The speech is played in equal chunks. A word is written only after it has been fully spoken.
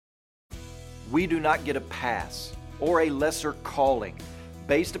We do not get a pass or a lesser calling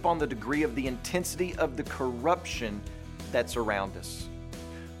based upon the degree of the intensity of the corruption that's around us.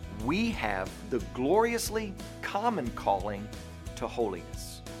 We have the gloriously common calling to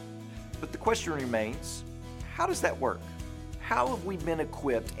holiness. But the question remains, how does that work? How have we been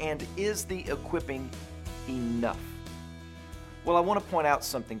equipped, and is the equipping enough? Well, I want to point out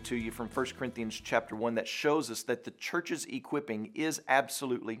something to you from 1 Corinthians chapter 1 that shows us that the church's equipping is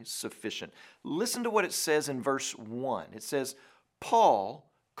absolutely sufficient. Listen to what it says in verse 1. It says,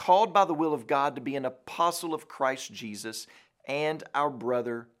 Paul, called by the will of God to be an apostle of Christ Jesus, and our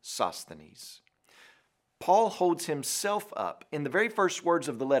brother Sosthenes. Paul holds himself up in the very first words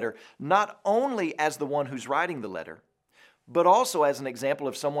of the letter, not only as the one who's writing the letter, but also as an example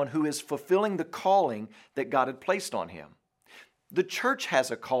of someone who is fulfilling the calling that God had placed on him. The church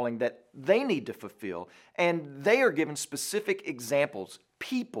has a calling that they need to fulfill, and they are given specific examples,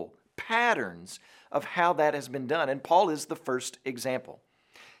 people, patterns of how that has been done, and Paul is the first example.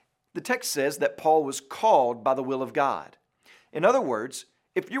 The text says that Paul was called by the will of God. In other words,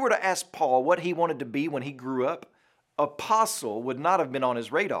 if you were to ask Paul what he wanted to be when he grew up, apostle would not have been on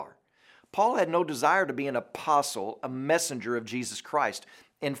his radar. Paul had no desire to be an apostle, a messenger of Jesus Christ.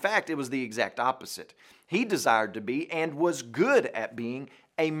 In fact, it was the exact opposite. He desired to be and was good at being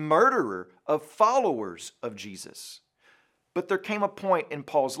a murderer of followers of Jesus. But there came a point in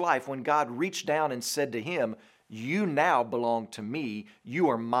Paul's life when God reached down and said to him, "You now belong to me, you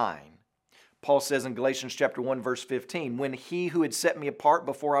are mine." Paul says in Galatians chapter 1, verse 15, "When he who had set me apart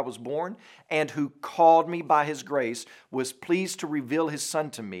before I was born and who called me by his grace was pleased to reveal his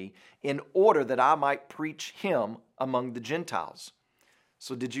Son to me in order that I might preach him among the Gentiles."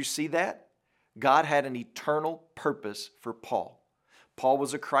 So did you see that? God had an eternal purpose for Paul. Paul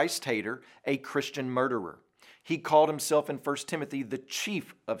was a Christ hater, a Christian murderer. He called himself in 1 Timothy the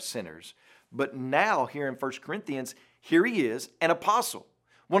chief of sinners. But now here in 1 Corinthians, here he is, an apostle.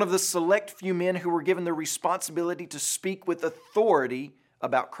 One of the select few men who were given the responsibility to speak with authority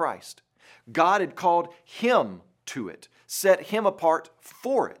about Christ. God had called him to it, set him apart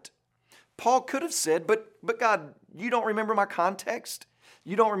for it. Paul could have said, but God, you don't remember my context?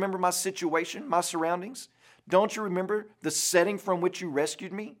 You don't remember my situation, my surroundings? Don't you remember the setting from which you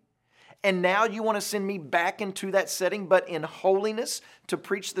rescued me? And now you want to send me back into that setting, but in holiness to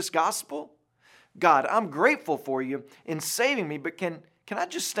preach this gospel? God, I'm grateful for you in saving me, but can I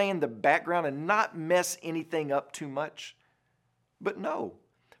just stay in the background and not mess anything up too much? But no,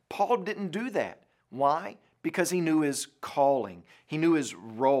 Paul didn't do that. Why? Because he knew his calling, he knew his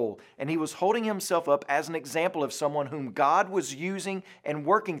role, and he was holding himself up as an example of someone whom God was using and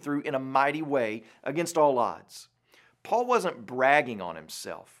working through in a mighty way against all odds. Paul wasn't bragging on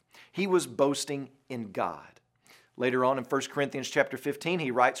himself. He was boasting in God. Later on in 1 Corinthians chapter 15,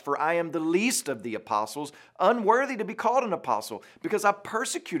 he writes, "For I am the least of the apostles, unworthy to be called an apostle, because I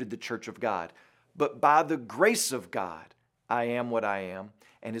persecuted the church of God. But by the grace of God, I am what I am,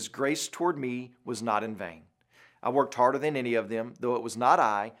 and his grace toward me was not in vain. I worked harder than any of them, though it was not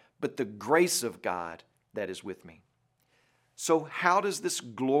I, but the grace of God that is with me." So how does this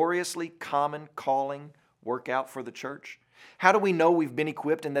gloriously common calling work out for the church? How do we know we've been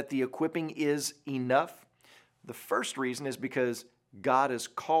equipped and that the equipping is enough? The first reason is because God has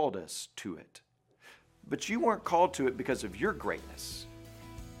called us to it. But you weren't called to it because of your greatness.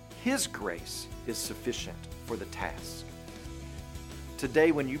 His grace is sufficient for the task.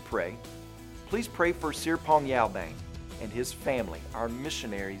 Today when you pray, please pray for Sirpong Yaobang and his family, our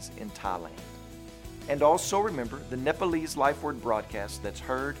missionaries in Thailand. And also remember the Nepalese Life Word broadcast that's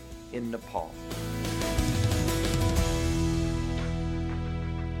heard in Nepal.